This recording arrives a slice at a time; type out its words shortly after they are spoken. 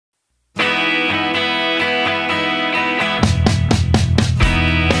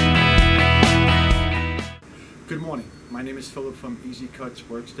Phillip from Ezz Cuts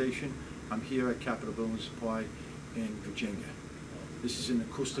Workstation. I'm here at Capital Building Supply in Virginia. This is an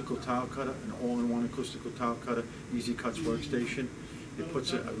acoustical tile cutter, an all-in-one acoustical tile cutter, Ezz Cuts Workstation. It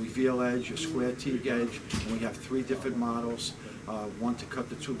puts a reveal edge, a square teak edge, and we have 3 different models. One to cut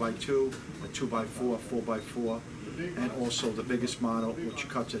the 2x2, a 2x4, a 4x4, and also the biggest model, which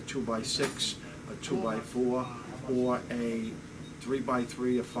cuts a 2x6, a 2x4, or a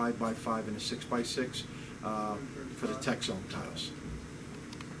 3x3, a 5x5, and a 6x6 for the tech zone tiles.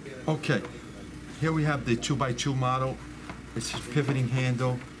 Okay, here we have the 2x2 model. It's a pivoting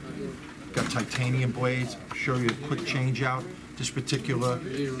handle, got titanium blades. I'll show you a quick change out. This particular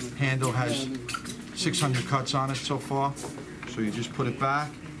handle has 600 cuts on it so far. So you just put it back,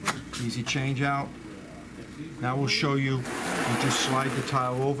 easy change out. Now we'll show you, you just slide the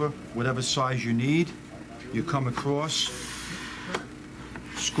tile over, whatever size you need. You come across,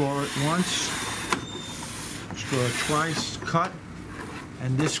 score it once, score it twice, cut,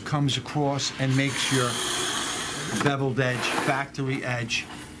 and this comes across and makes your beveled edge, factory edge,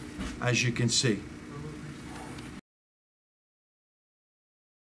 as you can see.